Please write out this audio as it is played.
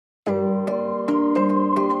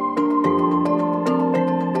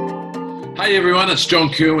Hey everyone, it's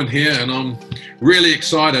John Kerwin here, and I'm really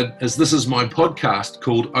excited as this is my podcast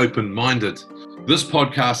called Open Minded. This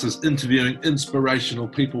podcast is interviewing inspirational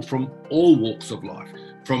people from all walks of life,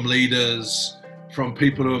 from leaders, from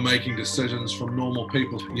people who are making decisions, from normal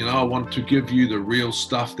people. You know, I want to give you the real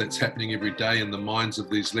stuff that's happening every day in the minds of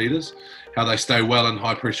these leaders, how they stay well in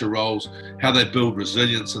high pressure roles, how they build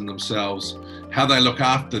resilience in themselves, how they look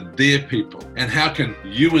after their people, and how can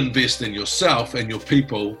you invest in yourself and your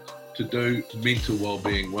people to do mental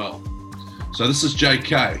well-being well. So this is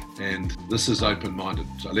JK and this is Open Minded.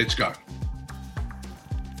 So let's go.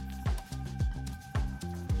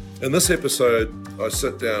 In this episode, I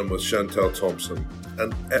sit down with Chantal Thompson,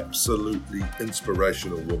 an absolutely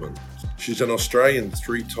inspirational woman. She's an Australian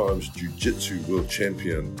 3 times jiu-jitsu world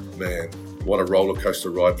champion. Man, what a roller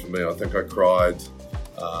coaster ride for me. I think I cried.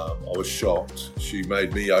 I was shocked. She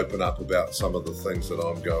made me open up about some of the things that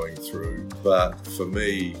I'm going through. But for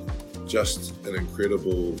me, just an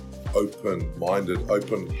incredible, open-minded,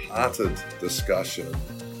 open-hearted discussion.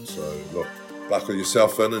 So look, buckle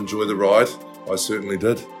yourself in, enjoy the ride. I certainly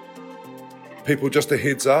did. People, just a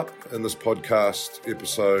heads up, in this podcast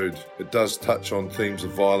episode, it does touch on themes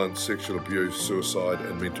of violence, sexual abuse, suicide,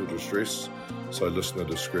 and mental distress. So listener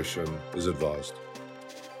discretion is advised.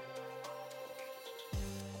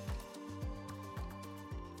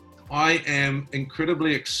 I am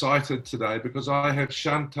incredibly excited today because I have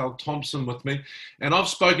Chantal Thompson with me, and I've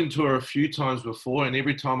spoken to her a few times before, and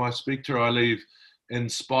every time I speak to her, I leave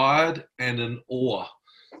inspired and in awe.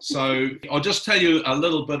 So I'll just tell you a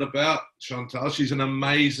little bit about Chantal. She's an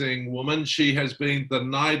amazing woman. She has been the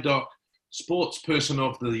NAIDOC Sportsperson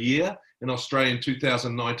of the Year in Australia in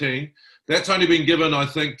 2019. That's only been given, I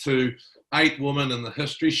think, to 8 women in the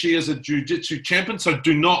history. She is a jiu-jitsu champion, so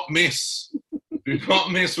do not mess. Do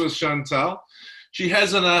not mess with Chantal. She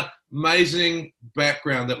has an amazing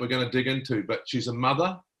background that we're going to dig into, but she's a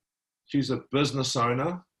mother, she's a business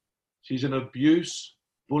owner, she's an abuse,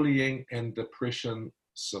 bullying, and depression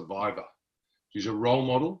survivor. She's a role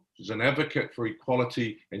model, she's an advocate for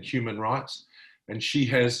equality and human rights, and she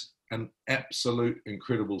has an absolute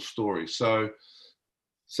incredible story. So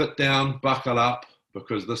sit down, buckle up,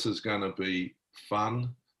 because this is going to be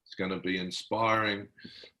fun, it's going to be inspiring.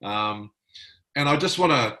 And I just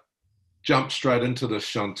want to jump straight into this,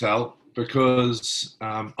 Chantal, because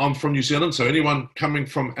I'm from New Zealand. So anyone coming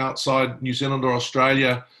from outside New Zealand or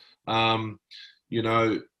Australia, you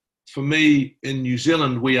know, for me in New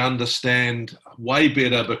Zealand, we understand way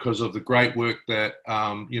better because of the great work that,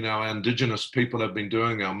 you know, our Indigenous people have been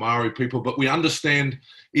doing, our Maori people, but we understand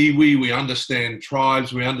iwi, we understand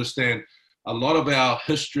tribes, we understand a lot of our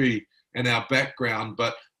history and our background,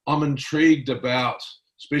 but I'm intrigued about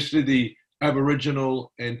especially the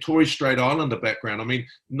Aboriginal and Torres Strait Islander background. I mean,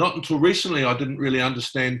 not until recently I didn't really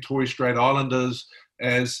understand Torres Strait Islanders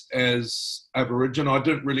as Aboriginal. I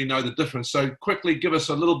didn't really know the difference. So quickly give us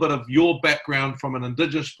a little bit of your background from an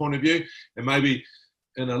Indigenous point of view, and maybe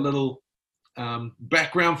in a little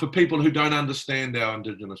background for people who don't understand our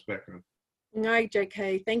Indigenous background. No,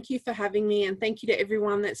 JK, thank you for having me, and thank you to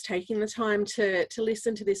everyone that's taking the time to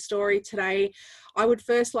listen to this story today. I would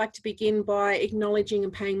first like to begin by acknowledging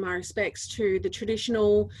and paying my respects to the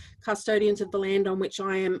traditional custodians of the land on which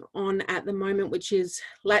I am on at the moment, which is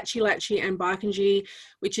Latchi Latchi and Barkindji,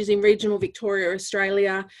 which is in regional Victoria,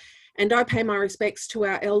 Australia. And I pay my respects to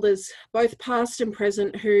our elders, both past and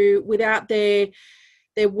present, who without their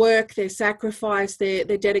work, their sacrifice, their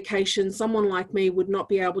dedication, someone like me would not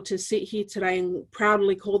be able to sit here today and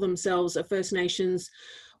proudly call themselves a First Nations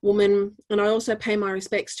woman. And I also pay my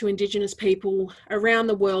respects to Indigenous people around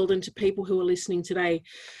the world and to people who are listening today.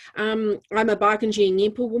 I'm a Barkindji and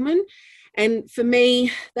Yimpa woman. And for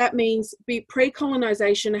me, that means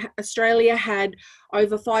pre-colonisation, Australia had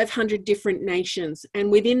over 500 different nations.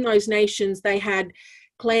 And within those nations, they had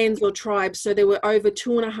clans or tribes. So there were over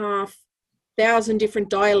 2,500 different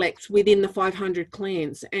dialects within the 500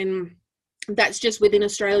 clans, and that's just within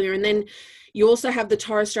Australia. And then you also have the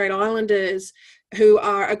Torres Strait Islanders, who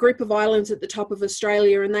are a group of islands at the top of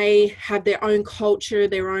Australia, and they have their own culture,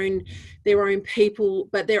 their own people,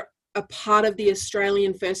 but they're a part of the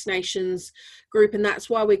Australian First Nations group, and that's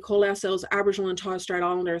why we call ourselves Aboriginal and Torres Strait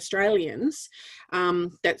Islander Australians.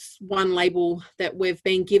 That's one label that we've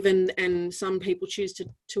been given, and some people choose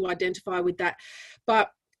to identify with that.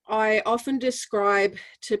 But I often describe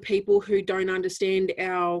to people who don't understand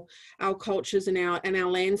our cultures and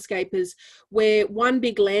our landscape as we're one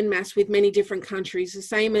big landmass with many different countries, the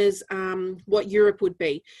same as what Europe would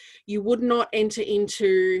be. You would not enter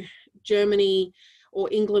into Germany or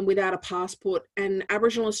England without a passport. And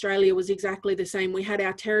Aboriginal Australia was exactly the same. We had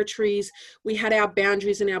our territories, we had our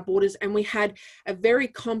boundaries and our borders, and we had a very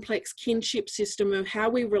complex kinship system of how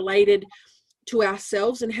we related to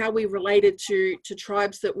ourselves and how we related to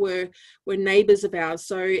tribes that were neighbours of ours.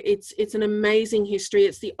 So it's an amazing history.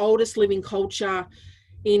 It's the oldest living culture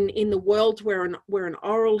in the world. We're an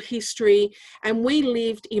oral history, and we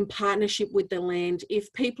lived in partnership with the land.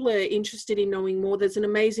 If people are interested in knowing more, there's an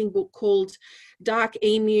amazing book called Dark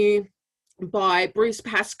Emu by Bruce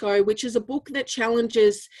Pascoe, which is a book that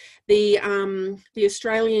challenges the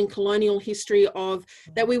Australian colonial history of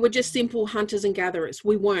that we were just simple hunters and gatherers.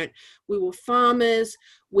 We weren't. We were farmers,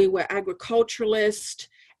 we were agriculturalists,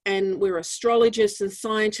 and we're astrologists and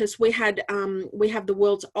scientists. We have the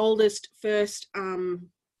world's oldest first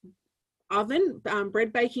oven,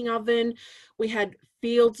 bread baking oven. We had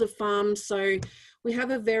fields of farms. So we have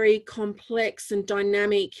a very complex and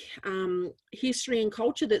dynamic history and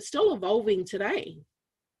culture that's still evolving today.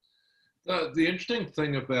 The interesting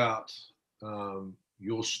thing about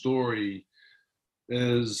your story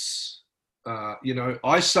is,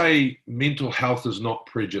 I say mental health is not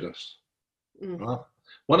prejudice. Right?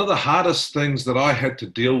 One of the hardest things that I had to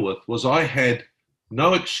deal with was I had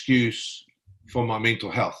no excuse for my mental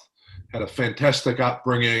health. Had a fantastic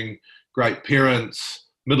upbringing, great parents,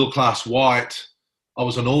 middle-class white. I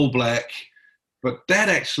was an All Black, but that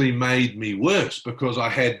actually made me worse because I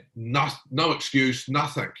had no excuse,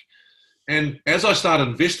 nothing. And as I started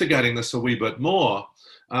investigating this a wee bit more,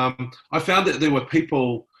 I found that there were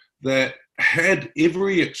people that had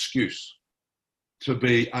every excuse to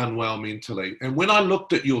be unwell mentally. And when I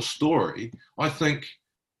looked at your story, I think,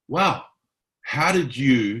 wow, how did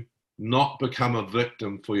you not become a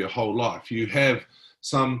victim for your whole life? You have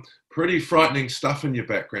some pretty frightening stuff in your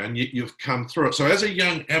background, yet you've come through it. So as a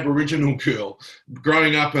young Aboriginal girl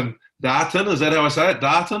growing up in Darton, is that how I say it?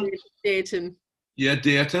 Darton? Darton. Yeah,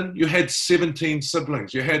 Darton. You had 17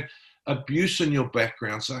 siblings. You had abuse in your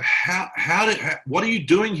background. So what are you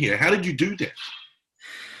doing here? How did you do that?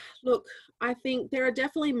 Look, I think there are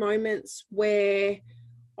definitely moments where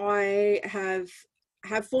I have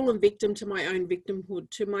fallen victim to my own victimhood,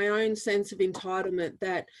 to my own sense of entitlement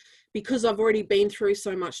that because I've already been through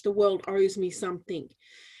so much, the world owes me something.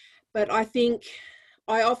 But I think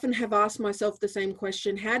I often have asked myself the same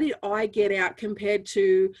question: how did I get out compared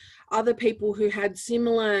to other people who had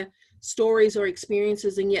similar stories or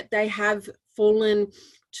experiences, and yet they have fallen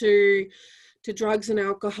to drugs and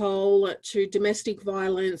alcohol, to domestic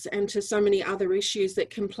violence, and to so many other issues that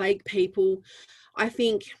can plague people? I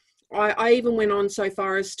think I even went on so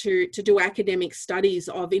far as to do academic studies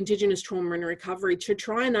of Indigenous trauma and recovery to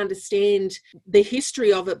try and understand the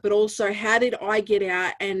history of it, but also how did I get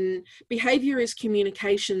out? And behaviour is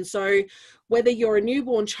communication. So whether you're a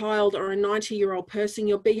newborn child or a 90-year-old person,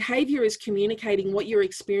 your behaviour is communicating what you're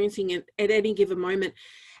experiencing at any given moment.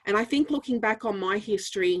 And I think looking back on my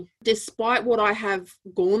history, despite what I have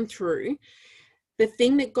gone through, the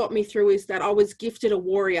thing that got me through is that I was gifted a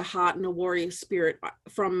warrior heart and a warrior spirit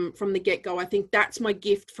from the get-go. I think that's my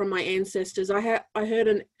gift from my ancestors. I heard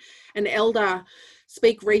an elder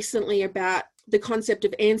speak recently about the concept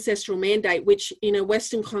of ancestral mandate, which in a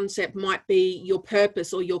Western concept might be your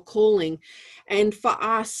purpose or your calling. And for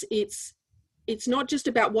us, it's not just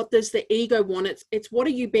about what does the ego want, it's what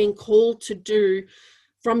are you being called to do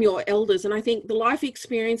from your elders. And I think the life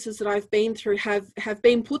experiences that I've been through have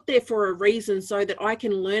been put there for a reason, so that I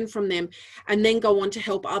can learn from them and then go on to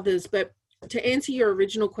help others. But to answer your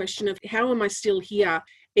original question of how am I still here,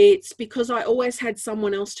 it's because I always had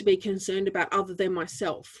someone else to be concerned about other than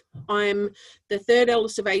myself. I'm the third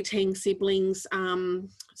eldest of 18 siblings,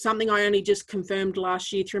 something I only just confirmed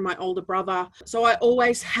last year through my older brother. So I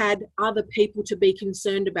always had other people to be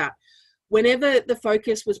concerned about. Whenever the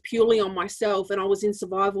focus was purely on myself and I was in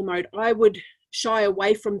survival mode, I would shy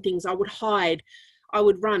away from things. I would hide, I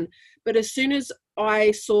would run. But as soon as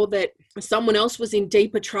I saw that someone else was in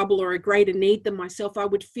deeper trouble or a greater need than myself, I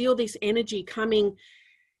would feel this energy coming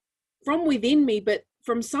from within me, but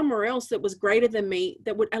from somewhere else that was greater than me,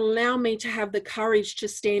 that would allow me to have the courage to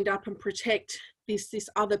stand up and protect this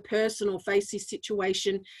other person or face this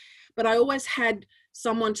situation. But I always had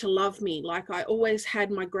someone to love me. Like I always had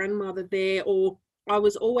my grandmother there, or I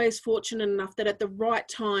was always fortunate enough that at the right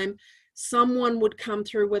time, someone would come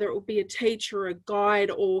through, whether it would be a teacher, a guide,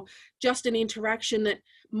 or just an interaction that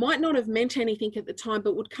might not have meant anything at the time,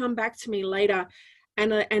 but would come back to me later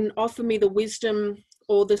and offer me the wisdom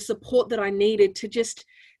or the support that I needed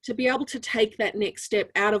to be able to take that next step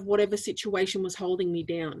out of whatever situation was holding me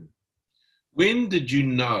down. When did you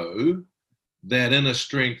know that inner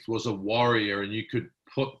strength was a warrior and you could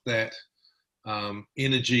put that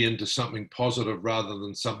energy into something positive rather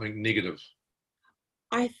than something negative?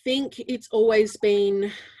 I think it's always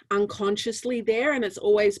been unconsciously there, and it's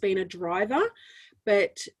always been a driver.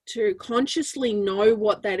 But to consciously know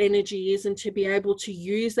what that energy is and to be able to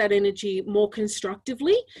use that energy more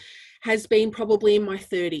constructively has been probably in my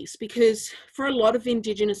 30s, because for a lot of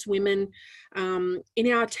Indigenous women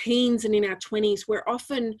in our teens and in our 20s, we're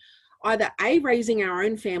often either raising our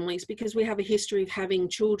own families because we have a history of having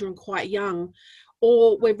children quite young,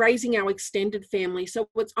 or we're raising our extended family. So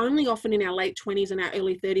it's only often in our late 20s and our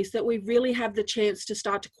early 30s that we really have the chance to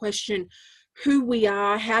start to question who we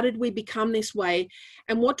are, how did we become this way,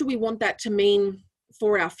 and what do we want that to mean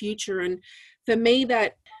for our future. And for me,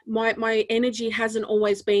 that my energy hasn't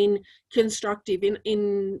always been constructive.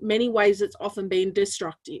 In many ways, it's often been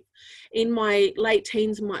destructive. In my late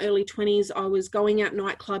teens and my early 20s, I was going out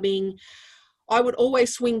night clubbing. I would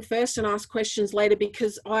always swing first and ask questions later,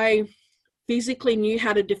 because I physically knew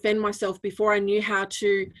how to defend myself before I knew how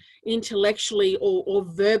to intellectually or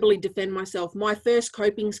verbally defend myself. My first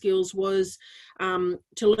coping skills was to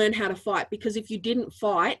learn how to fight, because if you didn't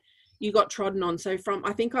fight, you got trodden on. So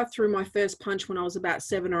I think I threw my first punch when I was about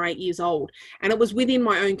 7 or 8 years old, and it was within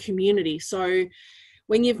my own community. So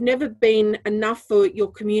when you've never been enough for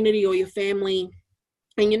your community or your family,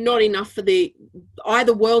 and you're not enough for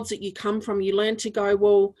either worlds that you come from, you learn to go,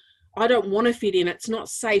 well, I don't want to fit in. It's not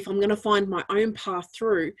safe. I'm going to find my own path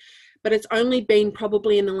through. But it's only been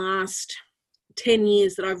probably in the last 10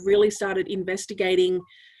 years that I've really started investigating.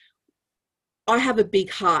 I have a big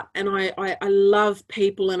heart, and I love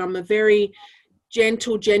people, and I'm a very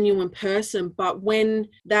gentle, genuine person. But when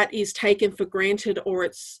that is taken for granted or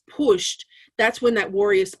it's pushed, that's when that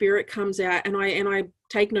warrior spirit comes out, and I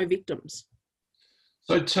take no victims.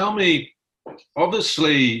 So tell me,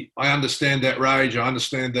 obviously, I understand that rage, I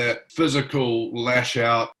understand that physical lash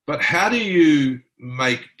out, but how do you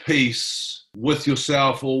make peace with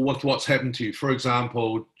yourself or with what's happened to you? For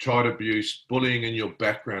example, child abuse, bullying in your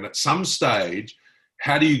background. At some stage,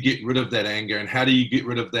 how do you get rid of that anger, and how do you get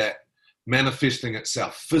rid of that manifesting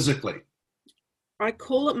itself physically? I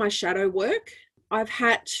call it my shadow work. I've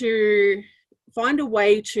had to find a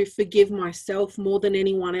way to forgive myself more than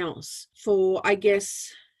anyone else for, I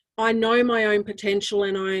guess, I know my own potential,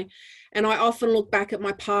 and I often look back at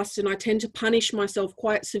my past, and I tend to punish myself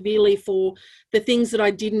quite severely for the things that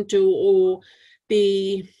I didn't do, or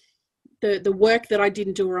the work that I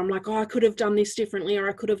didn't do, or I'm like, oh, I could have done this differently, or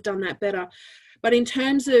I could have done that better. But in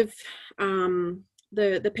terms of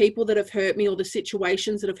the people that have hurt me, or the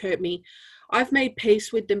situations that have hurt me, I've made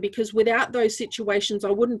peace with them, because without those situations,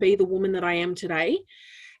 I wouldn't be the woman that I am today.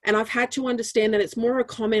 And I've had to understand that it's more a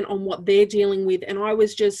comment on what they're dealing with. And I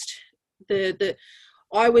was just the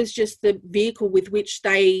vehicle with which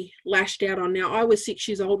they lashed out on. Now, I was 6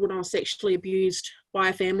 years old when I was sexually abused by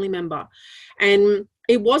a family member. And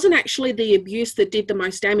it wasn't actually the abuse that did the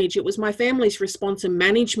most damage. It was my family's response and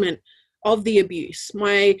management of the abuse.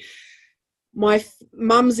 My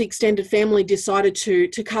mum's extended family decided to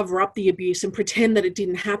cover up the abuse and pretend that it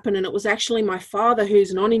didn't happen. And it was actually my father,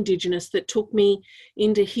 who's non-Indigenous, that took me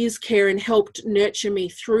into his care and helped nurture me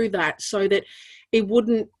through that, so that it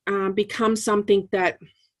wouldn't become something that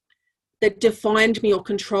defined me or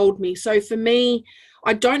controlled me. So for me,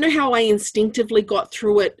 I don't know how I instinctively got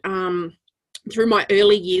through it through my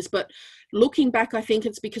early years, but looking back, I think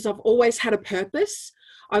it's because I've always had a purpose.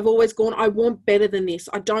 I've always gone, I want better than this.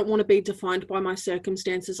 I don't want to be defined by my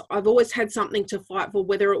circumstances. I've always had something to fight for,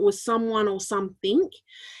 whether it was someone or something.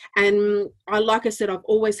 And like I said, I've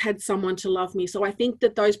always had someone to love me. So I think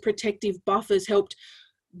that those protective buffers helped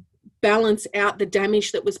balance out the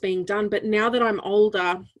damage that was being done. But now that I'm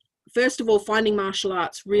older, first of all, finding martial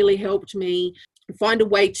arts really helped me find a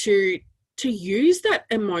way to use that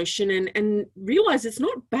emotion and realize it's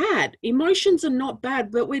not bad. Emotions are not bad,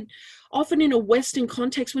 but we're often in a Western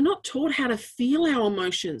context, we're not taught how to feel our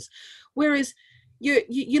emotions. Whereas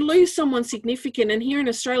you lose someone significant, and here in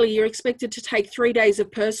Australia, you're expected to take 3 days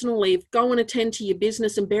of personal leave, go and attend to your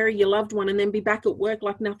business and bury your loved one, and then be back at work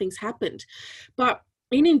like nothing's happened. But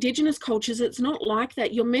in Indigenous cultures, it's not like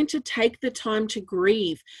that. You're meant to take the time to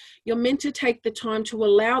grieve. You're meant to take the time to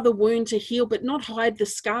allow the wound to heal, but not hide the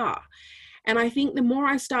scar. And I think the more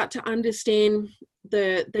I start to understand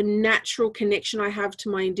the natural connection I have to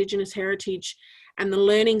my Indigenous heritage and the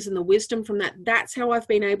learnings and the wisdom from that, that's how I've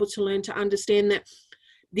been able to learn to understand that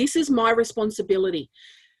this is my responsibility.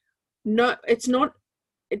 No, it's not,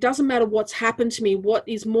 it doesn't matter what's happened to me. What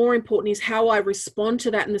is more important is how I respond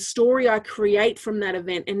to that and the story I create from that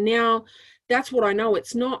event. And now that's what I know.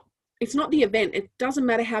 It's not it's not the event. It doesn't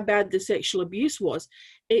matter how bad the sexual abuse was.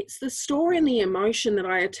 It's the story and the emotion that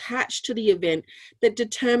I attach to the event that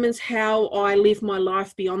determines how I live my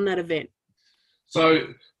life beyond that event. So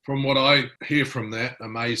from what I hear from that,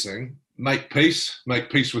 amazing, make peace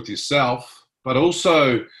with yourself. But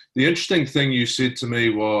also the interesting thing you said to me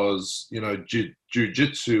was, you know,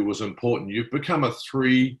 jiu-jitsu was important. You've become a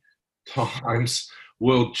 3 times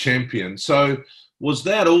world champion. So was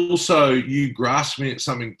that also you grasping at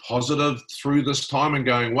something positive through this time and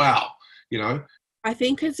going, wow, you know? I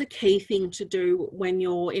think it's a key thing to do when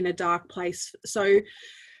you're in a dark place. So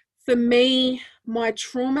for me, my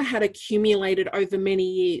trauma had accumulated over many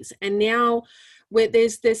years, and now where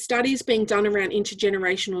there's studies being done around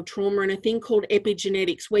intergenerational trauma and a thing called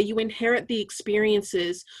epigenetics, where you inherit the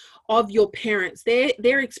experiences of your parents.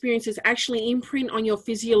 Their experiences actually imprint on your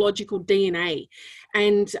physiological DNA.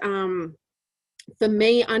 And for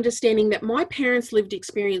me, understanding that my parents' lived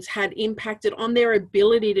experience had impacted on their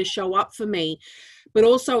ability to show up for me, but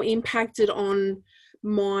also impacted on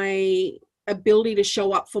my ability to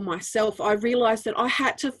show up for myself, I realized that I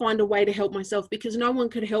had to find a way to help myself, because no one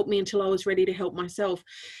could help me until I was ready to help myself.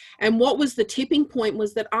 And what was the tipping point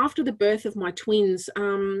was that after the birth of my twins,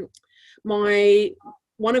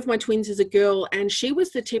 one of my twins is a girl, and she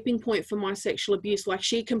was the tipping point for my sexual abuse. Like,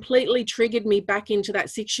 she completely triggered me back into that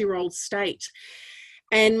 6-year-old state.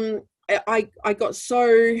 And I got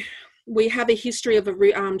so... We have a history of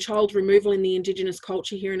child removal in the Indigenous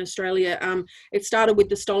culture here in Australia. It started with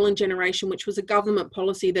the Stolen Generation, which was a government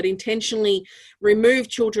policy that intentionally removed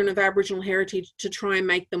children of Aboriginal heritage to try and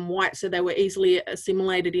make them white, so they were easily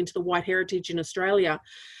assimilated into the white heritage in Australia.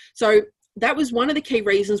 So that was one of the key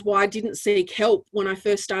reasons why I didn't seek help when I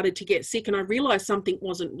first started to get sick, and I realized something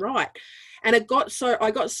wasn't right. And I got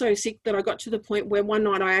so sick that I got to the point where one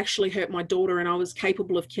night I actually hurt my daughter, and I was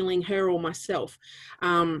capable of killing her or myself.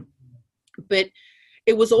 But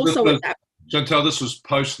it was also at that... Chantal, this was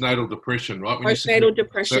postnatal depression, right? Postnatal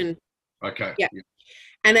depression. Okay. Yeah.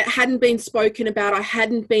 And it hadn't been spoken about. I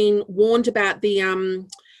hadn't been warned about the,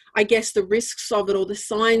 I guess, the risks of it or the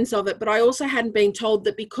signs of it. But I also hadn't been told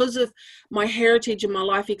that because of my heritage and my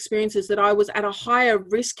life experiences, that I was at a higher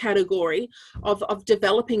risk category of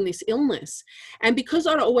developing this illness. And because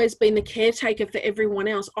I'd always been the caretaker for everyone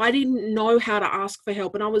else, I didn't know how to ask for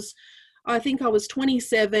help. And I think I was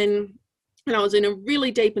 27, and I was in a really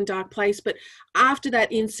deep and dark place. But after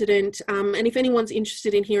that incident, and if anyone's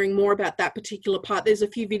interested in hearing more about that particular part, there's a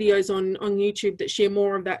few videos on YouTube that share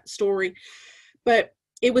more of that story. But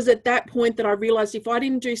it was at that point that I realized if I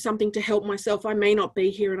didn't do something to help myself, I may not be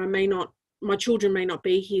here, and my children may not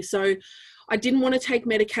be here. So I didn't want to take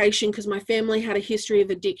medication because my family had a history of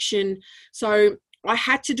addiction. So I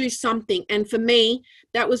had to do something. And for me,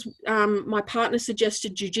 that was, my partner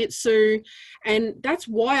suggested jiu-jitsu, and that's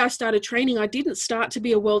why I started training. I didn't start to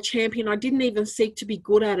be a world champion. I didn't even seek to be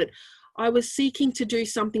good at it. I was seeking to do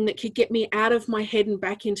something that could get me out of my head and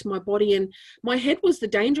back into my body. And my head was the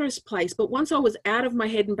dangerous place. But once I was out of my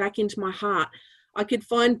head and back into my heart, I could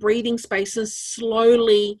find breathing spaces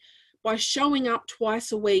slowly by showing up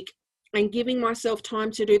twice a week and giving myself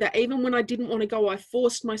time to do that. Even when I didn't want to go, I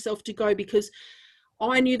forced myself to go, because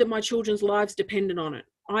I knew that my children's lives depended on it.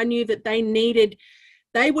 I knew that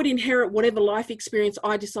they would inherit whatever life experience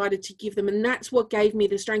I decided to give them. And that's what gave me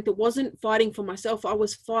the strength. It wasn't fighting for myself. I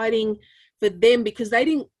was fighting for them, because they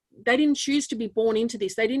didn't choose to be born into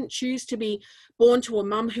this. They didn't choose to be born to a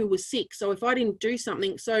mum who was sick. So if I didn't do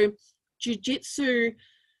something, so jiu-jitsu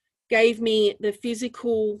gave me the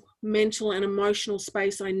physical, mental, and emotional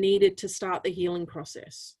space I needed to start the healing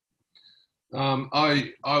process.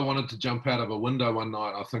 I wanted to jump out of a window one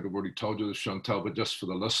night. I think I've already told you this, Chantal, but just for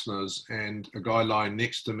the listeners. And a guy lying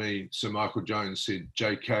next to me, Sir Michael Jones, said,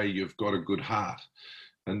 "JK, you've got a good heart."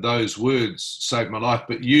 And those words saved my life.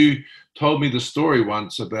 But you told me the story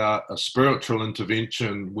once about a spiritual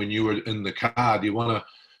intervention when you were in the car. Do you want to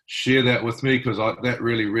share that with me? Because that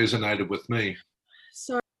really resonated with me.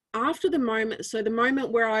 So after the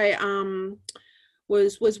moment where I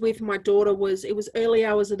was with my daughter, it was early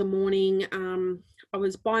hours of the morning. I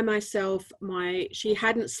was by myself. She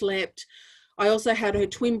hadn't slept. I also had her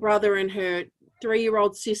twin brother and her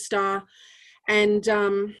 3-year-old sister. And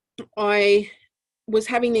I was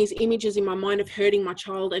having these images in my mind of hurting my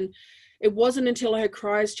child. And it wasn't until her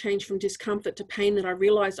cries changed from discomfort to pain that I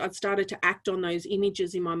realized I'd started to act on those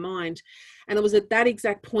images in my mind. And it was at that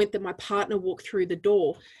exact point that my partner walked through the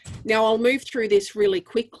door. Now, I'll move through this really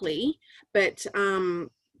quickly, but I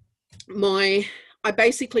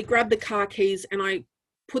basically grabbed the car keys and I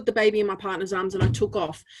put the baby in my partner's arms and I took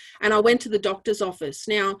off, and I went to the doctor's office.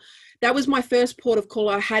 Now, that was my first port of call.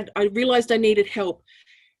 I realized I needed help.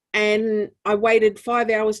 And I waited 5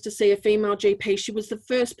 hours to see a female GP. She was the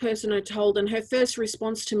first person I told, and her first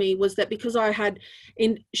response to me was that because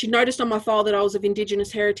she noticed on my file that I was of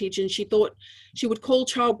Indigenous heritage, and she thought she would call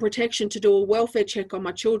Child Protection to do a welfare check on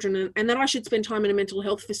my children, and that I should spend time in a mental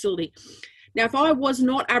health facility. Now, if I was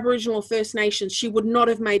not Aboriginal or First Nations, she would not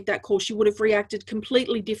have made that call. She would have reacted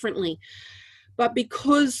completely differently. But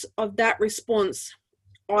because of that response,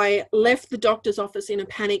 I left the doctor's office in a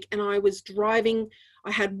panic, and I was driving.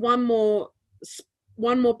 I had one more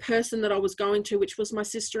person that I was going to, which was my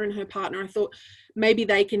sister and her partner. I thought maybe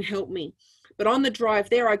they can help me. But on the drive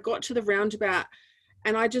there, I got to the roundabout,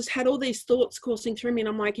 and I just had all these thoughts coursing through me. And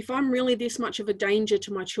I'm like, if I'm really this much of a danger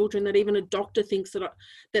to my children, that even a doctor thinks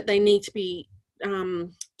that they need to be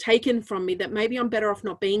taken from me, that maybe I'm better off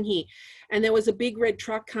not being here. And there was a big red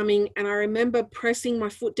truck coming, and I remember pressing my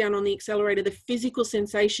foot down on the accelerator, the physical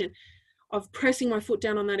sensation of pressing my foot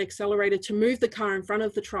down on that accelerator to move the car in front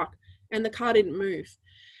of the truck, and the car didn't move.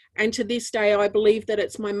 And to this day, I believe that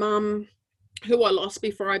it's my mum, who I lost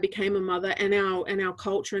before I became a mother, and our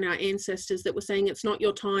culture and our ancestors that were saying it's not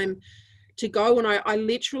your time to go. And I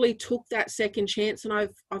literally took that second chance, and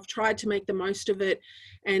I've tried to make the most of it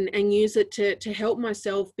and use it to help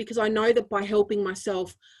myself, because I know that by helping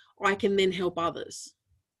myself, I can then help others.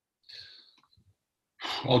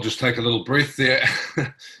 I'll just take a little breath there.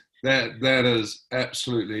 That is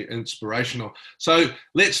absolutely inspirational. So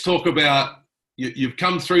let's talk about, you've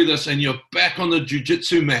come through this and you're back on the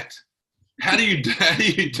jiu-jitsu mat. How do you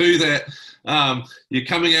do that? You're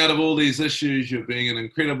coming out of all these issues. You're being an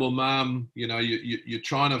incredible mum. You know, you're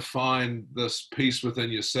trying to find this peace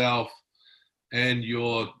within yourself, and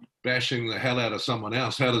you're bashing the hell out of someone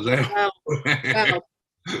else. How does that work?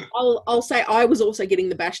 I'll say I was also getting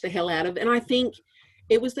the bash the hell out of, and I think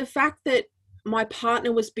it was the fact that my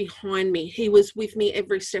partner was behind me. He was with me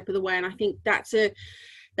every step of the way, and I think that's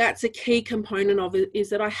a key component of it, is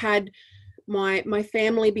that I had my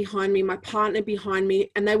family behind me, my partner behind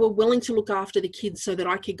me, and they were willing to look after the kids so that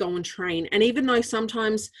I could go and train. And even though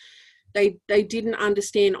sometimes they didn't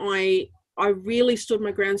understand, I really stood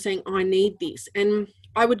my ground saying, I need this. And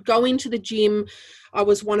I would go into the gym. I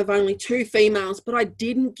was one of only 2 females, but I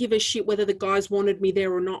didn't give a shit whether the guys wanted me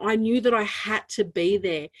there or not. I knew that I had to be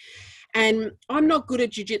there. And I'm not good at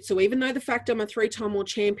jiu-jitsu, even though the fact I'm a 3-time world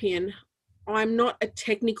champion. I'm not a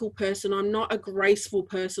technical person. I'm not a graceful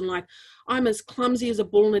person. Like, I'm as clumsy as a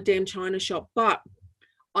bull in a damn china shop, but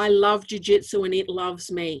I love jiu-jitsu and it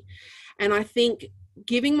loves me. And I think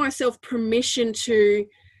giving myself permission to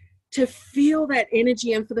feel that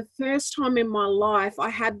energy, and for the first time in my life, I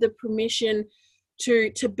had the permission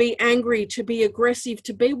to be angry, to be aggressive,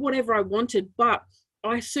 to be whatever I wanted. But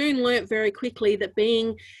I soon learnt very quickly that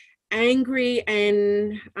being angry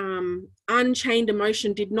and unchained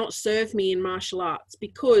emotion did not serve me in martial arts,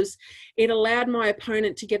 because it allowed my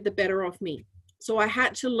opponent to get the better of me. So I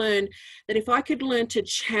had to learn that if I could learn to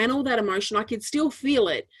channel that emotion, I could still feel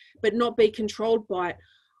it, but not be controlled by it.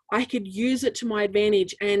 I could use it to my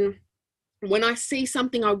advantage. And when I see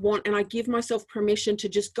something I want and I give myself permission to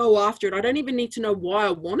just go after it, I don't even need to know why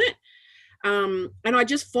I want it. And I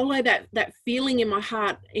just follow that feeling in my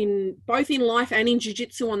heart, in both in life and in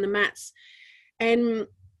jiu-jitsu on the mats. And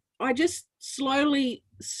I just slowly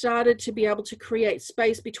started to be able to create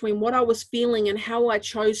space between what I was feeling and how I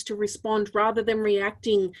chose to respond, rather than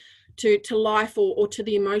reacting to life or to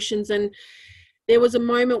the emotions. And there was a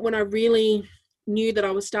moment when I really knew that I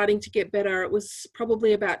was starting to get better. It was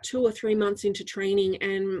probably about 2 or 3 months into training,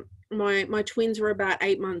 and my twins were about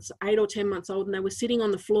 8 or 10 months old, and they were sitting on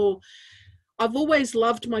the floor. I've always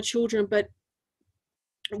loved my children, but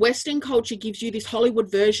Western culture gives you this Hollywood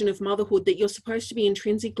version of motherhood, that you're supposed to be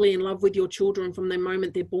intrinsically in love with your children from the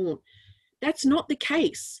moment they're born. That's not the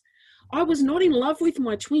case. I was not in love with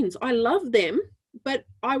my twins. I love them, but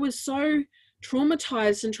I was so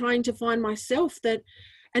traumatized and trying to find myself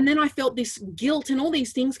and then I felt this guilt, and all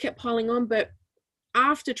these things kept piling on. But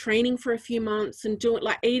after training for a few months and doing,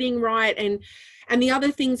 like, eating right, and the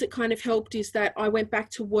other things that kind of helped is that I went back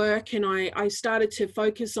to work, and I started to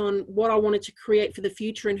focus on what I wanted to create for the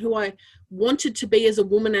future and who I wanted to be as a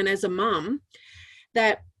woman and as a mum,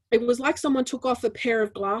 that it was like someone took off a pair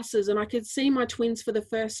of glasses and I could see my twins for the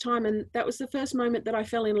first time. And that was the first moment that I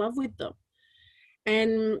fell in love with them.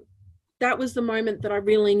 And that was the moment that I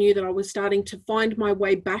really knew that I was starting to find my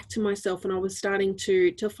way back to myself, and I was starting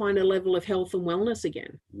to find a level of health and wellness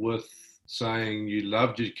again. With saying you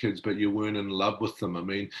loved your kids, but you weren't in love with them, I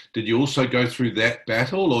mean, did you also go through that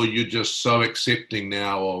battle, or you're just so accepting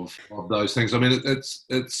now of those things? I mean,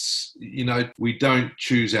 it's you know, we don't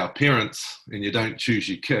choose our parents and you don't choose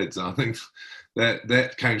your kids. And I think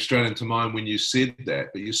that came straight into mind when you said that.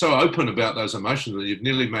 But you're so open about those emotions that you've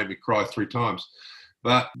nearly made me cry 3 times.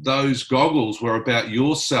 But those goggles were about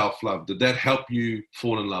your self-love. Did that help you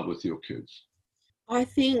fall in love with your kids? I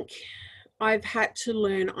think I've had to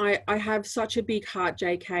learn. I have such a big heart,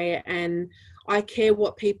 JK, and I care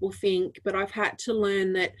what people think, but I've had to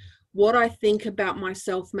learn that what I think about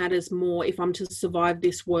myself matters more if I'm to survive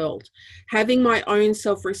this world. Having my own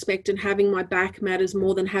self-respect and having my back matters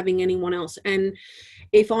more than having anyone else. And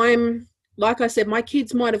if I'm, like I said, my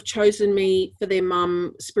kids might have chosen me for their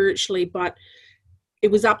mum spiritually, but it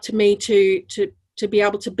was up to me to be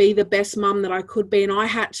able to be the best mum that I could be. And I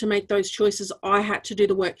had to make those choices. I had to do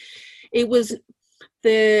the work. It was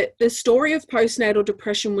the story of postnatal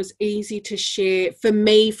depression was easy to share for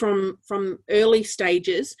me from early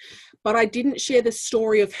stages, but I didn't share the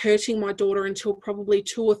story of hurting my daughter until probably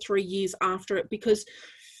 2 or 3 years after it, because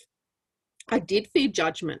I did fear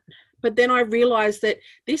judgment. But then I realized that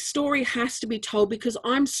this story has to be told because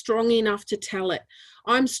I'm strong enough to tell it.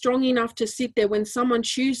 I'm strong enough to sit there when someone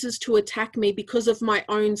chooses to attack me because of my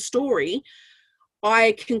own story.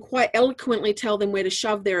 I can quite eloquently tell them where to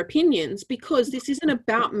shove their opinions, because this isn't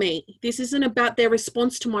about me. This isn't about their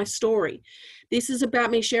response to my story. This is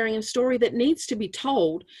about me sharing a story that needs to be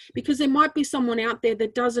told, because there might be someone out there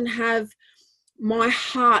that doesn't have my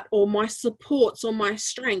heart or my supports or my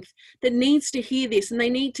strength that needs to hear this, and they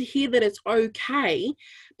need to hear that it's okay,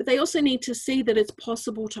 but they also need to see that it's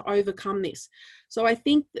possible to overcome this. So I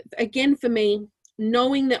think that, again, for me,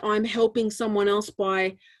 knowing that I'm helping someone else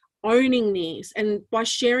by owning this and by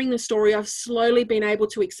sharing the story, I've slowly been able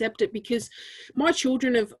to accept it, because my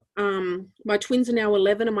children have, my twins are now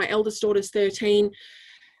 11 and my eldest daughter's 13.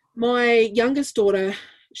 My youngest daughter,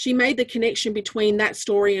 she made the connection between that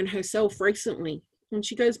story and herself recently. And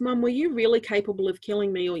she goes, "Mum, were you really capable of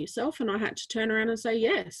killing me or yourself?" And I had to turn around and say,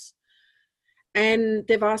 yes. And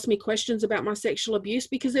they've asked me questions about my sexual abuse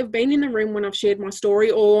because they've been in the room when I've shared my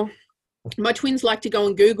story, or my twins like to go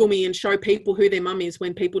and Google me and show people who their mum is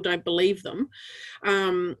when people don't believe them.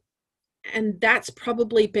 And that's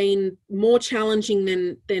probably been more challenging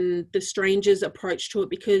than the stranger's approach to it,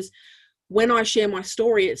 because when I share my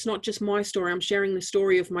story, it's not just my story, I'm sharing the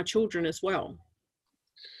story of my children as well.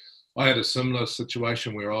 I had a similar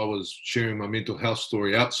situation where I was sharing my mental health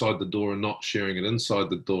story outside the door and not sharing it inside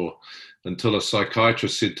the door, until a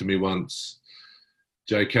psychiatrist said to me once,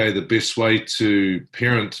 "JK, the best way to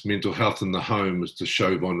parent mental health in the home is to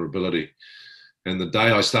show vulnerability." And the day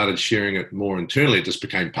I started sharing it more internally, it just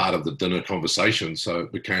became part of the dinner conversation. So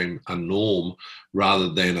it became a norm rather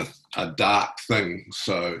than a dark thing.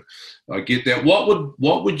 So I get that.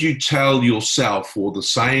 What would you tell yourself, or the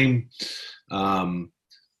same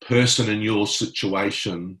person in your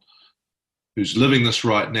situation who's living this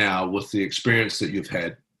right now with the experience that you've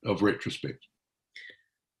had of retrospect?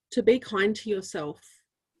 To be kind to yourself.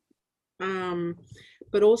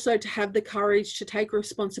 But also to have the courage to take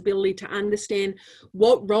responsibility, to understand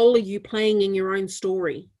what role are you playing in your own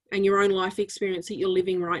story and your own life experience that you're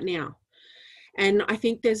living right now. And I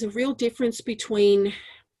think there's a real difference between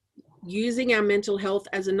using our mental health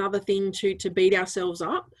as another thing to beat ourselves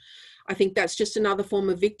up. I think that's just another form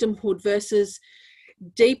of victimhood, versus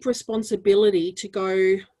deep responsibility to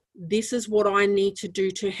go, this is what I need to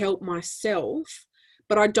do to help myself,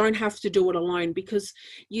 but I don't have to do it alone. Because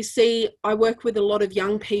you see, I work with a lot of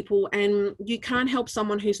young people, and you can't help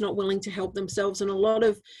someone who's not willing to help themselves. And a lot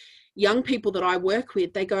of young people that I work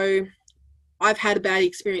with, they go, "I've had a bad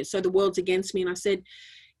experience, so the world's against me." And I said,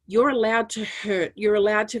 you're allowed to hurt. You're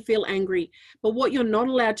allowed to feel angry. But what you're not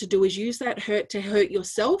allowed to do is use that hurt to hurt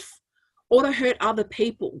yourself or to hurt other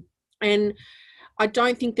people. And I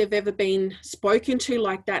don't think they've ever been spoken to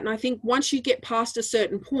like that. And I think once you get past a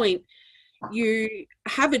certain point, we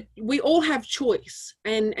all have choice.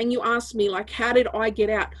 And you asked me, like, how did I get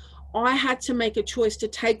out? I had to make a choice to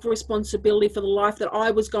take responsibility for the life that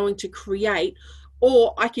I was going to create,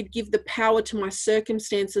 or I could give the power to my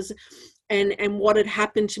circumstances and what had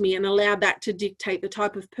happened to me, and allow that to dictate the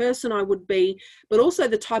type of person I would be, but also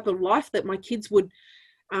the type of life that my kids would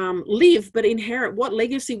live, but inherit. What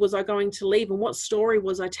legacy was I going to leave, and what story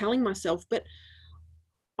was I telling myself? But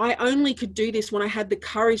I only could do this when I had the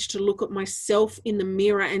courage to look at myself in the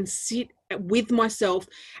mirror and sit with myself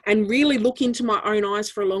and really look into my own eyes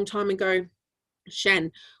for a long time and go,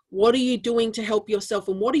 Shan, what are you doing to help yourself?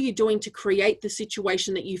 And what are you doing to create the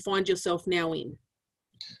situation that you find yourself now in?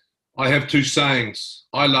 I have two sayings.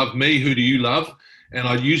 I love me, who do you love? And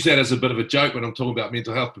I use that as a bit of a joke when I'm talking about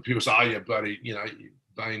mental health, but people say, oh, yeah, buddy, you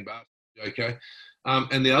vain bastard, okay?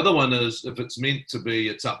 And the other one is, if it's meant to be,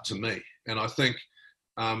 it's up to me. And I think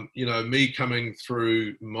Me coming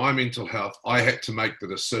through my mental health, I had to make the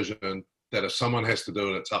decision that if someone has to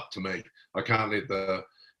do it, it's up to me. I can't let the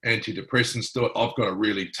antidepressants do it. I've got to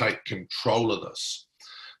really take control of this.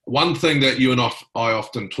 One thing that you and I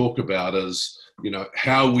often talk about is,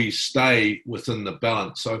 how we stay within the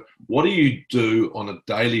balance. So what do you do on a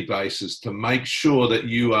daily basis to make sure that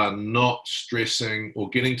you are not stressing or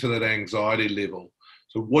getting to that anxiety level?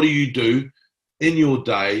 So what do you do in your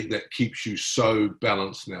day that keeps you so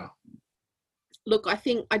balanced now? Look, I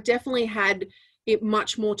think I definitely had it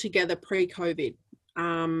much more together pre-COVID.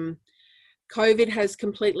 COVID has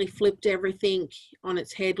completely flipped everything on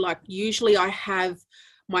its head. Like, usually I have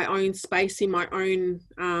my own space in my own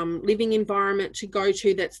living environment to go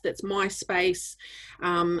to. That's my space.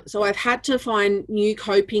 So I've had to find new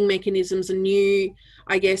coping mechanisms and new,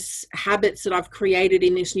 I guess, habits that I've created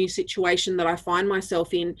in this new situation that I find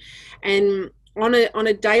myself in. And on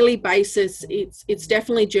a daily basis, it's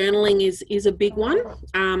definitely journaling is a big one.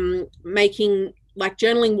 Journaling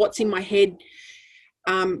what's in my head.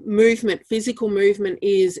 Movement, physical movement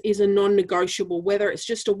is a non-negotiable, whether it's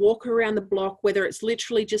just a walk around the block, whether it's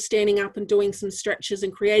literally just standing up and doing some stretches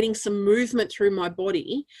and creating some movement through my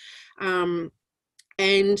body. And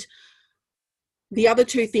the other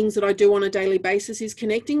two things that I do on a daily basis is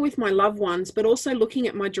connecting with my loved ones, but also looking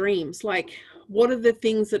at my dreams. Like, what are the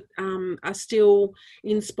things that are still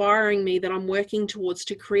inspiring me that I'm working towards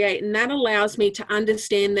to create? And that allows me to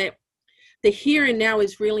understand that the here and now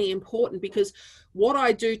is really important, because what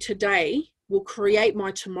I do today will create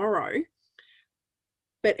my tomorrow.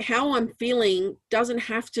 But how I'm feeling doesn't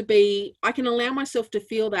have to be, I can allow myself to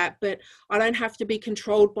feel that, but I don't have to be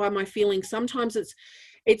controlled by my feelings. Sometimes it's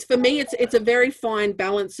for me, it's a very fine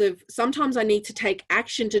balance of, sometimes I need to take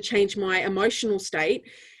action to change my emotional state.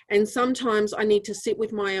 And sometimes I need to sit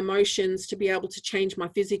with my emotions to be able to change my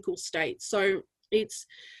physical state. So it's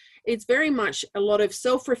very much a lot of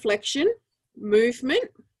self-reflection, movement,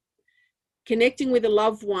 connecting with a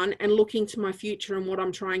loved one, and looking to my future and what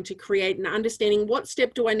I'm trying to create, and understanding what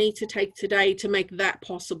step do I need to take today to make that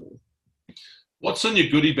possible. What's in your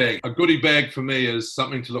goodie bag? A goodie bag for me is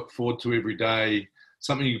something to look forward to every day,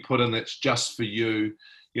 something you put in that's just for you.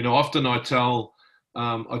 Often I tell a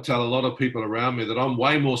lot of people around me that I'm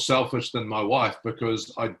way more selfish than my wife,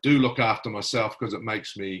 because I do look after myself because it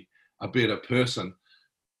makes me a better person.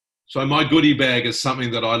 So my goodie bag is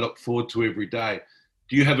something that I look forward to every day.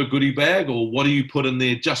 Do you have a goodie bag, or what do you put in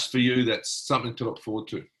there just for you that's something to look forward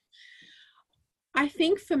to? I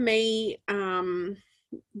think for me,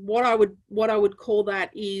 what I would call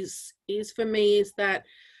that is for me is that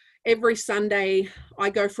every Sunday I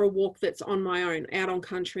go for a walk that's on my own, out on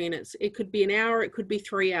country, and it could be an hour, it could be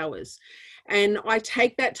 3 hours. And I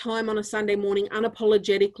take that time on a Sunday morning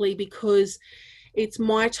unapologetically, because it's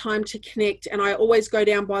my time to connect. And I always go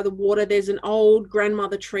down by the water. There's an old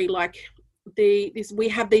grandmother tree, we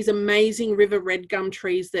have these amazing river red gum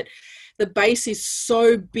trees that the base is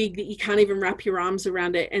so big that you can't even wrap your arms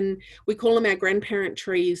around it. And we call them our grandparent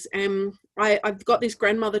trees. And I've got this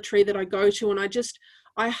grandmother tree that I go to, and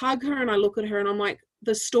I hug her and I look at her and I'm like,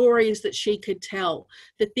 the stories that she could tell,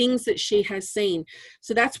 the things that she has seen.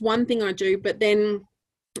 So that's one thing I do. But then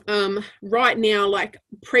right now, like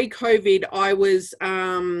pre-COVID, I was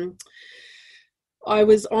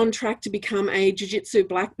on track to become a jiu-jitsu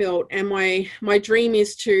black belt, and my dream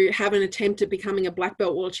is to have an attempt at becoming a black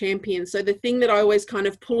belt world champion. So the thing that I always kind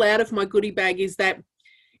of pull out of my goodie bag is that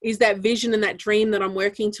vision and that dream that I'm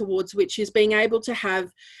working towards, which is being able to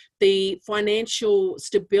have the financial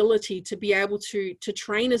stability to be able to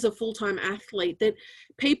train as a full-time athlete. That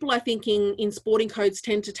people, I think, in sporting codes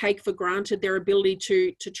tend to take for granted their ability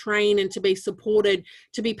to train and to be supported,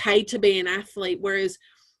 to be paid to be an athlete, whereas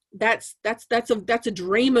that's a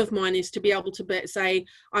dream of mine, is to be able to say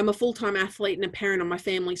I'm a full-time athlete and a parent and my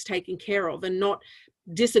family's taken care of, and not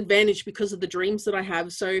disadvantaged because of the dreams that I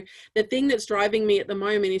have. So the thing that's driving me at the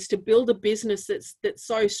moment is to build a business that's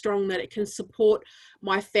so strong that it can support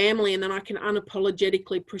my family, and then I can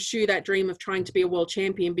unapologetically pursue that dream of trying to be a world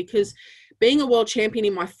champion. Because being a world champion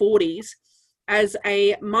in my 40s, as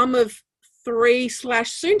a mum of 3/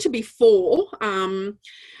 soon to be 4,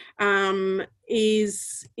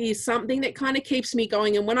 is something that kind of keeps me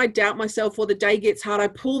going. And when I doubt myself or the day gets hard, I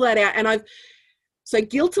pull that out. And so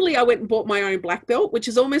guiltily, I went and bought my own black belt, which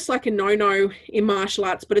is almost like a no-no in martial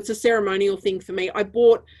arts, but it's a ceremonial thing for me. I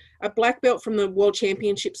bought a black belt from the World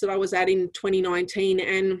Championships that I was at in 2019,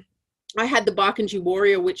 and I had the Barkindji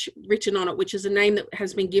Warrior written on it, which is a name that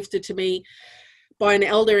has been gifted to me by an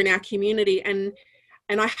elder in our community. And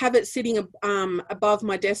and I have it sitting above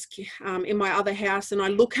my desk in my other house, and I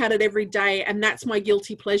look at it every day, and that's my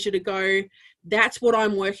guilty pleasure to go, that's what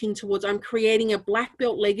I'm working towards. I'm creating a black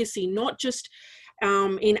belt legacy, not just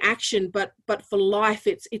in action, but for life.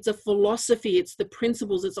 It's a philosophy, it's the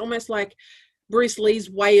principles. It's almost like Bruce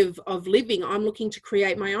Lee's way of living. I'm looking to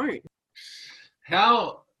create my own.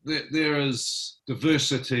 How there is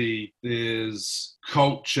diversity, there's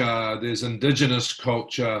culture, there's Indigenous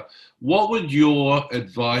culture. What would your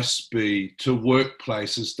advice be to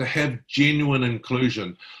workplaces to have genuine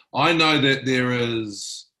inclusion? I know that there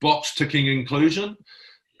is box ticking inclusion,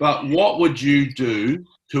 but what would you do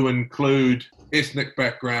to include ethnic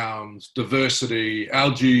backgrounds, diversity,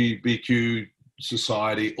 LGBTQ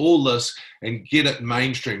society, all this, and get it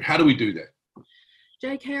mainstream? How do we do that?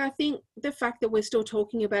 JK, I think the fact that we're still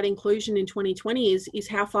talking about inclusion in 2020 is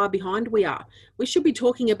how far behind we are. We should be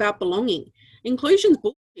talking about belonging. Inclusion's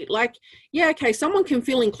bullshit. Like, yeah, okay, someone can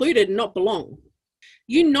feel included and not belong.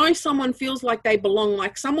 You know, someone feels like they belong.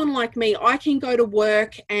 Like someone like me, I can go to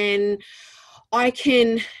work and I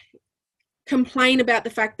can complain about the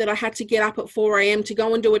fact that I had to get up at 4 a.m. to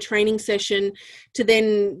go and do a training session, to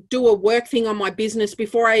then do a work thing on my business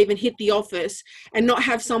before I even hit the office, and not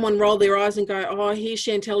have someone roll their eyes and go, oh, here's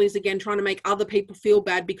Chantelle's again trying to make other people feel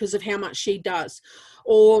bad because of how much she does.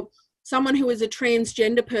 Or someone who is a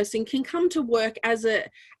transgender person can come to work as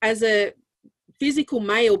a physical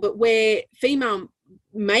male but wear female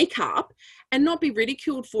makeup and not be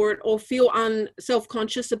ridiculed for it or feel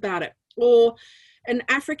self-conscious about it. Or an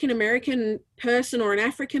African-American person or an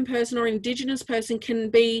African person or Indigenous person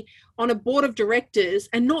can be on a board of directors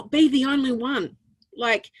and not be the only one.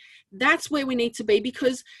 Like, that's where we need to be,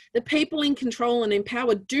 because the people in control and in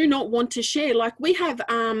power do not want to share. Like we have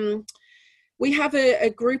a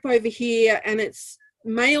group over here, and it's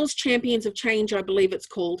Males Champions of Change, I believe it's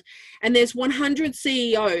called. And there's 100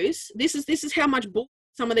 CEOs. This is how much bull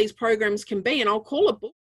some of these programs can be. And I'll call it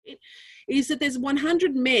bull. Is that there's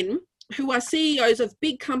 100 men who are CEOs of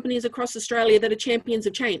big companies across Australia that are champions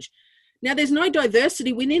of change. Now, there's no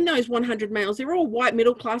diversity within those 100 males. They're all white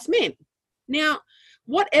middle-class men. Now,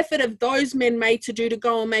 what effort have those men made to do to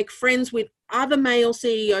go and make friends with other male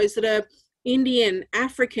CEOs that are Indian,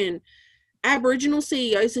 African, Aboriginal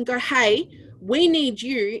CEOs and go, hey, we need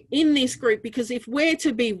you in this group, because if we're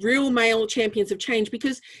to be real male champions of change,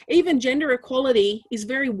 because even gender equality is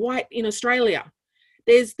very white in Australia.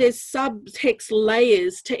 There's subtext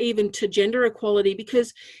layers to gender equality,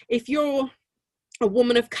 because if you're a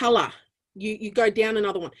woman of color, you go down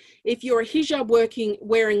another one. If you're a hijab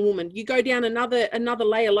wearing woman, you go down another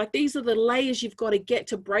layer. Like, these are the layers you've got to get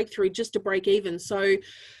to break through just to break even. So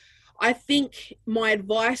I think my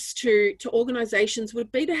advice to organizations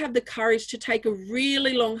would be to have the courage to take a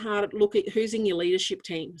really long, hard look at who's in your leadership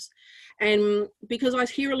teams. And because I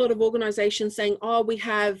hear a lot of organizations saying, oh, we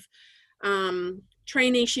have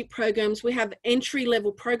traineeship programs, we have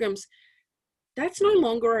entry-level programs. That's no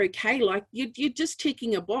longer okay. Like, you're just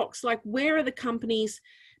ticking a box. Like, where are the companies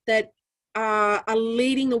that are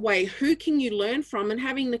leading the way? Who can you learn from? And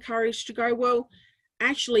having the courage to go, well,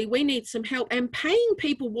 actually, we need some help, and paying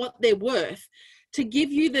people what they're worth to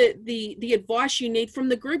give you the advice you need from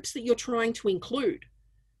the groups that you're trying to include.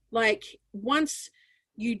 Like, once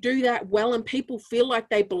you do that well and people feel like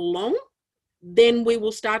they belong, then we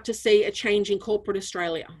will start to see a change in corporate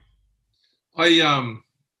Australia.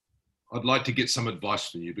 I'd like to get some advice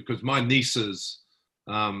from you, because my nieces,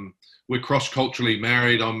 we're cross-culturally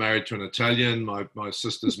married. I'm married to an Italian. My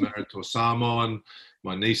sister's married to a Samoan.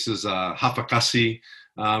 My nieces are Hafakasi.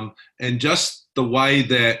 And just the way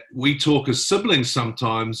that we talk as siblings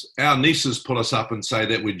sometimes, our nieces put us up and say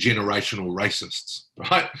that we're generational racists,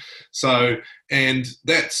 right? So, and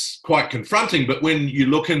that's quite confronting, but when you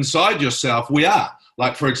look inside yourself, we are.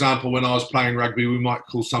 Like, for example, when I was playing rugby, we might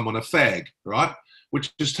call someone a fag, right?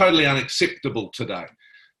 Which is totally unacceptable today.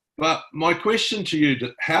 But my question to you,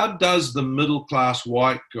 how does the middle-class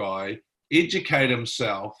white guy educate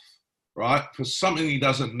himself, right, for something he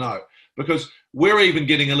doesn't know? Because we're even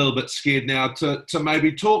getting a little bit scared now to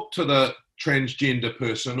maybe talk to the transgender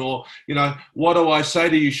person, or, you know, what do I say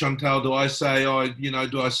to you, Chantelle? Do I say,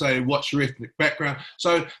 what's your ethnic background?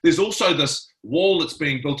 So there's also this wall that's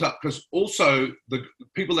being built up, because also the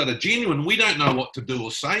people that are genuine, we don't know what to do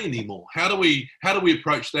or say anymore. How do we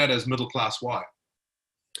approach that as middle class white?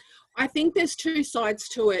 I think there's two sides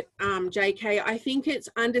to it, JK. I think it's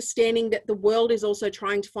understanding that the world is also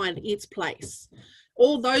trying to find its place.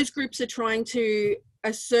 All those groups are trying to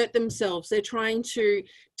assert themselves. They're trying to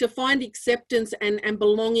find acceptance and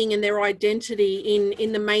belonging and their identity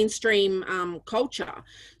in the mainstream culture.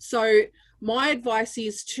 So my advice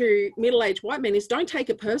is to middle-aged white men is don't take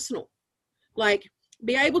it personal. Like,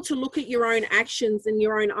 be able to look at your own actions and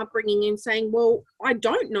your own upbringing and saying, well, I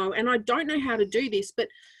don't know, and I don't know how to do this. But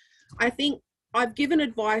I think I've given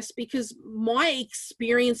advice because my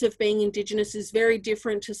experience of being Indigenous is very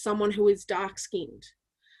different to someone who is dark-skinned.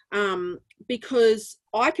 Because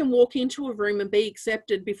I can walk into a room and be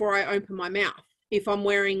accepted before I open my mouth if I'm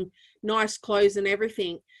wearing nice clothes and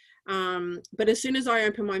everything. But as soon as I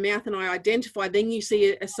open my mouth and I identify, then you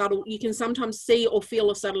see you can sometimes see or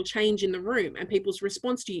feel a subtle change in the room and people's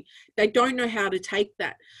response to you. They don't know how to take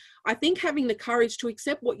that. I think having the courage to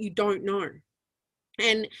accept what you don't know.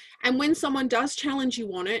 And when someone does challenge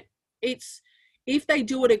you on it, if they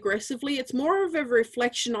do it aggressively, it's more of a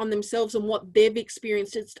reflection on themselves and what they've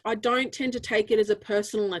experienced. I don't tend to take it as a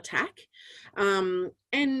personal attack.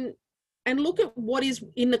 And look at what is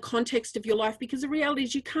in the context of your life, because the reality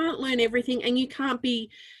is you can't learn everything, and you can't be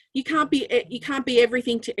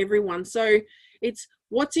everything to everyone. So it's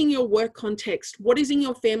what's in your work context, what is in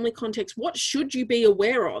your family context, what should you be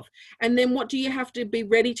aware of, and then what do you have to be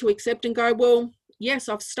ready to accept and go, well, yes,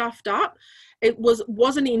 I've stuffed up. It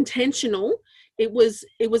wasn't intentional. It was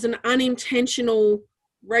an unintentional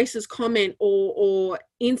racist comment or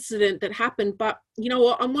incident that happened, but you know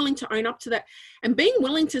what, I'm willing to own up to that. And being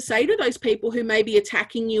willing to say to those people who may be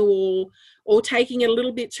attacking you or taking it a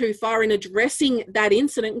little bit too far in addressing that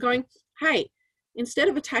incident and going, hey, instead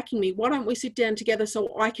of attacking me, why don't we sit down together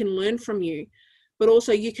so I can learn from you, but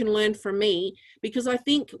also you can learn from me? Because I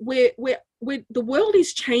think the world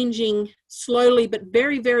is changing slowly but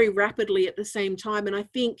very, very rapidly at the same time. And I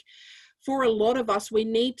think for a lot of us, we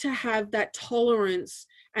need to have that tolerance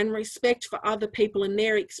and respect for other people and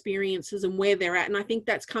their experiences and where they're at. And I think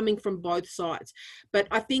that's coming from both sides. But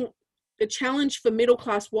I think the challenge for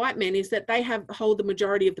middle-class white men is that they hold the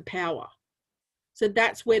majority of the power. So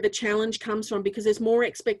that's where the challenge comes from, because there's more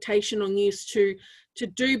expectation on you to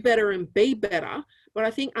do better and be better. But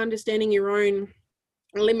I think understanding your own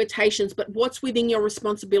limitations, but what's within your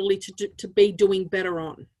responsibility to be doing better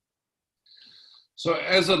on. So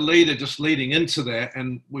as a leader, just leading into that,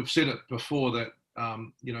 and we've said it before that,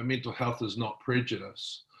 mental health is not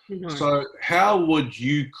prejudice. No. So how would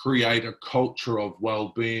you create a culture of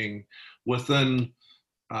well-being within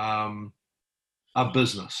a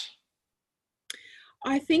business?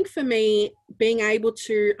 I think for me, being able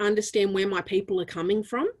to understand where my people are coming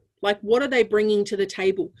from, like what are they bringing to the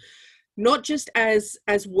table? Not just as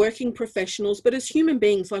working professionals, but as human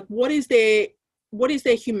beings. Like what is their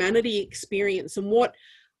humanity experience, and what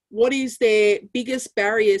is their biggest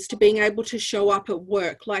barriers to being able to show up at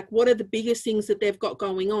work? Like what are the biggest things that they've got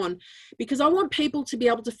going on? Because I want people to be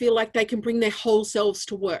able to feel like they can bring their whole selves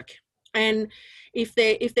to work. And if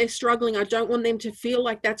they're struggling, I don't want them to feel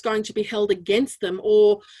like that's going to be held against them,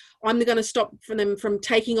 or I'm going to stop them from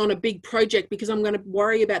taking on a big project because I'm going to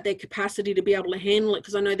worry about their capacity to be able to handle it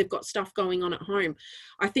because I know they've got stuff going on at home.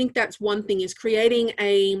 I think that's one thing, is creating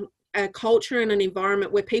a culture and an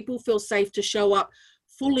environment where people feel safe to show up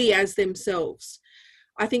fully as themselves.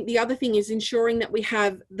 I think the other thing is ensuring that we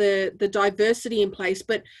have the diversity in place,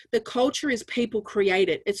 but the culture is people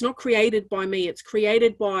created. It's not created by me. It's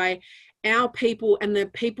created by our people and the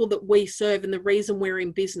people that we serve and the reason we're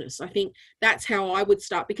in business. I think that's how I would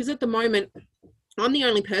start, because at the moment, I'm the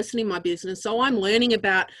only person in my business. So I'm learning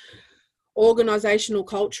about organizational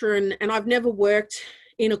culture, and I've never worked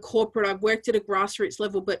in a corporate. I've worked at a grassroots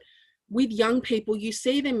level, but with young people, you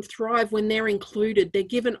see them thrive when they're included. They're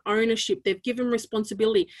given ownership, they've given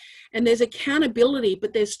responsibility, and there's accountability,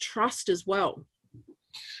 but there's trust as well.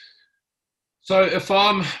 So if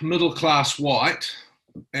I'm middle-class white,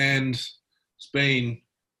 and it's been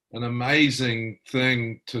an amazing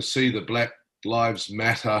thing to see the Black Lives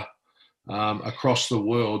Matter across the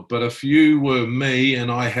world, but if you were me,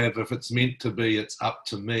 and if it's meant to be, it's up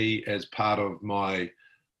to me as part of my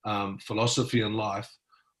philosophy in life,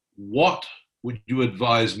 what would you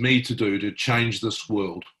advise me to do to change this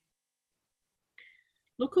world?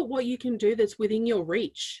 Look at what you can do that's within your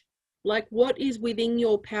reach. Like what is within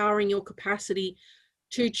your power and your capacity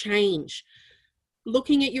to change?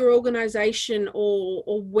 Looking at your organization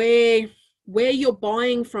or where you're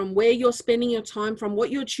buying from, where you're spending your time from,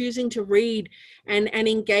 what you're choosing to read and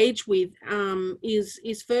engage with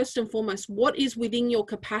is first and foremost, what is within your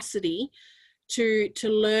capacity to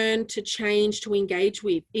learn, to change, to engage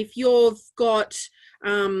with. If you've got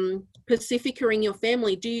Pacifica in your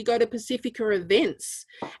family, do you go to Pacifica events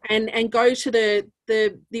and go to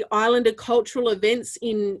the Islander cultural events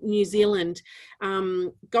in New Zealand,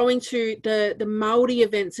 going to the Maori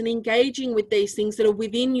events and engaging with these things that are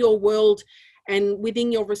within your world and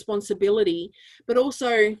within your responsibility, but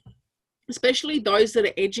also especially those that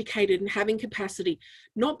are educated and having capacity,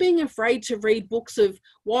 not being afraid to read books of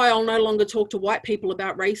why I'll no longer talk to white people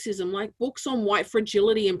about racism. Like, books on white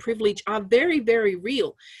fragility and privilege are very, very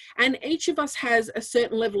real. And each of us has a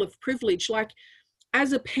certain level of privilege. Like,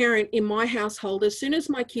 as a parent in my household, as soon as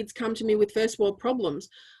my kids come to me with first world problems,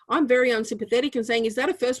 I'm very unsympathetic and saying, is that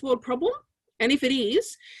a first world problem? And if it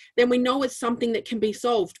is, then we know it's something that can be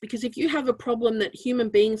solved. Because if you have a problem that human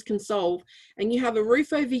beings can solve, and you have a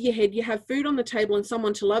roof over your head, you have food on the table and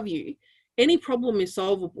someone to love you, any problem is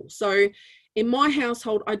solvable. So in my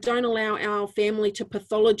household, I don't allow our family to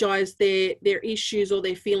pathologize their issues or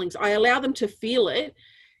their feelings. I allow them to feel it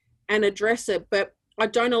and address it, but I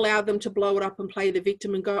don't allow them to blow it up and play the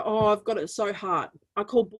victim and go, oh, I've got it so hard. I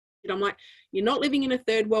call bullshit. I'm like, you're not living in a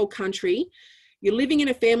third world country. You're living in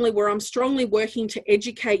a family where I'm strongly working to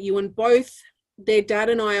educate you, and both their dad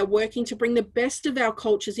and I are working to bring the best of our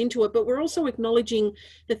cultures into it, but we're also acknowledging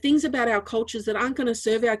the things about our cultures that aren't going to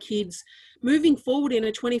serve our kids moving forward in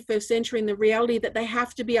a 21st century, and the reality that they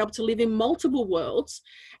have to be able to live in multiple worlds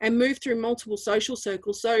and move through multiple social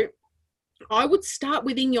circles. So I would start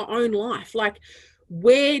within your own life. Like,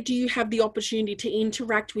 where do you have the opportunity to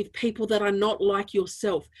interact with people that are not like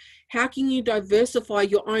yourself? How can you diversify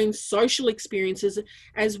your own social experiences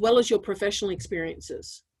as well as your professional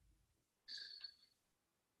experiences?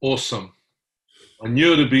 Awesome. I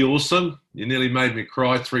knew it'd be awesome. You nearly made me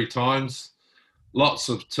cry 3 times. Lots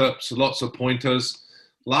of tips, lots of pointers.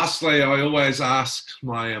 Lastly, I always ask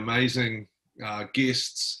my amazing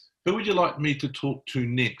guests, who would you like me to talk to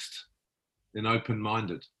next in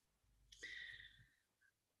Open-Minded?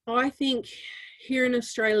 I think here in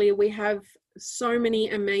Australia, we have so many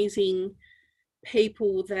amazing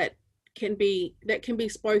people that can be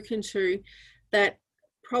spoken to, that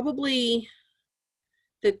probably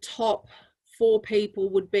the top 4 people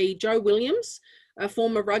would be Joe Williams, a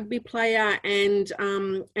former rugby player and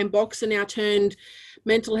boxer, now turned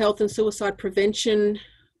mental health and suicide prevention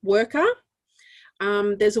worker.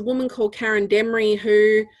 There's a woman called Karen Demery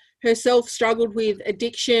who herself struggled with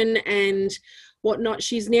addiction and whatnot.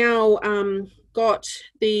 She's now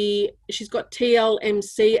she's got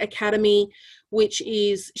TLMC Academy, which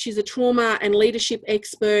is, she's a trauma and leadership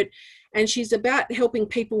expert, and she's about helping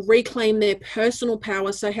people reclaim their personal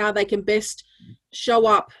power, so how they can best show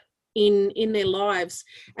up in their lives.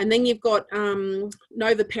 And then you've got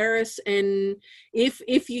Nova Paris, and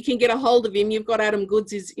if you can get a hold of him, you've got Adam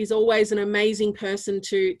Goodes. Is always an amazing person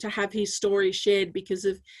to have his story shared, because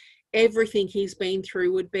of everything he's been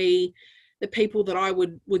through. Would be the people that I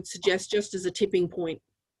would suggest just as a tipping point.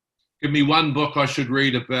 Give me one book I should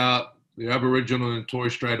read about the Aboriginal and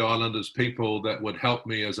Torres Strait Islanders people that would help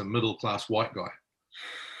me as a middle-class white guy.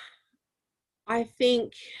 I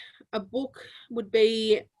think a book would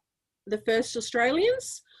be The First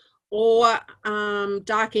Australians, or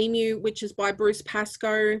Dark Emu, which is by Bruce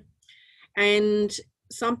Pascoe. And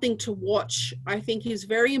something to watch, I think, is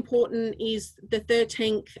very important, is the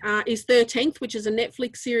 13th, which is a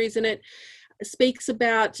Netflix series, and it speaks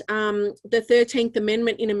about the 13th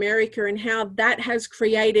Amendment in America and how that has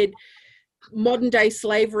created modern day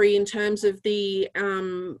slavery in terms of the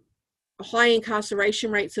high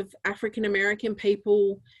incarceration rates of African American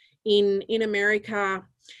people in America.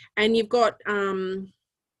 And you've got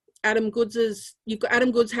Adam Goodes has 2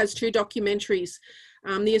 documentaries.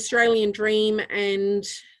 The Australian Dream and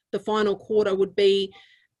The Final Quarter would be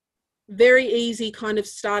very easy kind of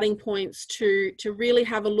starting points to really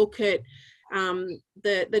have a look at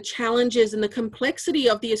the challenges and the complexity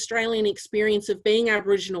of the Australian experience of being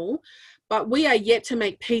Aboriginal, but we are yet to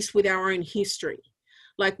make peace with our own history.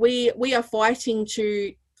 Like, we are fighting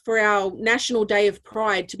for our National Day of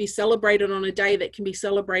Pride to be celebrated on a day that can be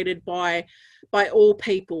celebrated by all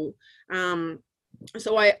people.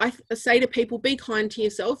 So I say to people, be kind to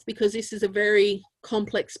yourself, because this is a very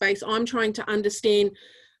complex space. I'm trying to understand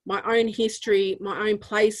my own history, my own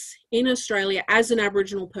place in Australia as an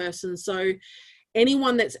Aboriginal person. So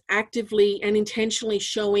anyone that's actively and intentionally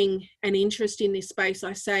showing an interest in this space,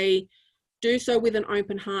 I say, do so with an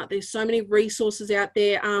open heart. There's so many resources out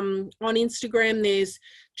there. On Instagram, there's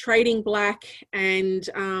Trading Black and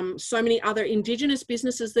so many other Indigenous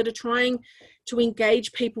businesses that are trying to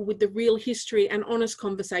engage people with the real history and honest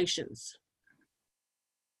conversations.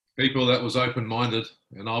 People that was open-minded,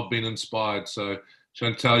 and I've been inspired. So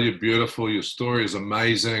Chantal, you're beautiful. Your story is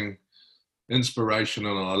amazing,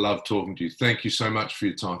 inspirational, and I love talking to you. Thank you so much for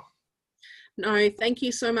your time. No, thank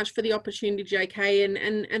you so much for the opportunity,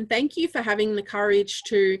 JK, and thank you for having the courage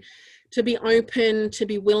to to be open, to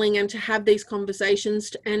be willing, and to have these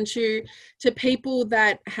conversations, and to people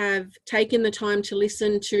that have taken the time to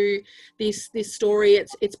listen to this story.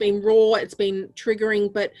 It's been raw, it's been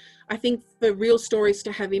triggering, but I think for real stories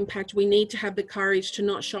to have impact, we need to have the courage to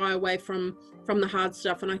not shy away from the hard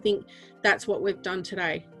stuff, and I think that's what we've done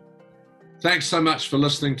today. Thanks so much for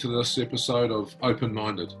listening to this episode of Open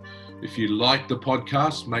Minded. If you like the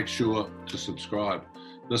podcast, make sure to subscribe.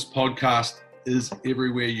 This podcast is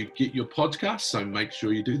everywhere you get your podcasts, so make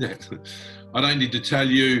sure you do that. I don't need to tell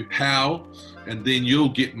you how, and then you'll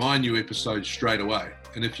get my new episode straight away.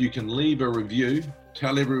 And if you can leave a review,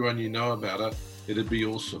 tell everyone you know about it, it'd be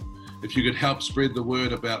awesome. If you could help spread the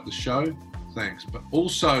word about the show, thanks. But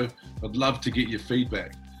also, I'd love to get your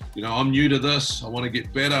feedback. You know, I'm new to this, I want to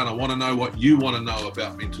get better, and I want to know what you want to know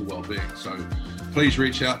about mental well-being. So please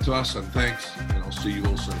reach out to us, and thanks, and I'll see you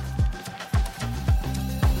all soon.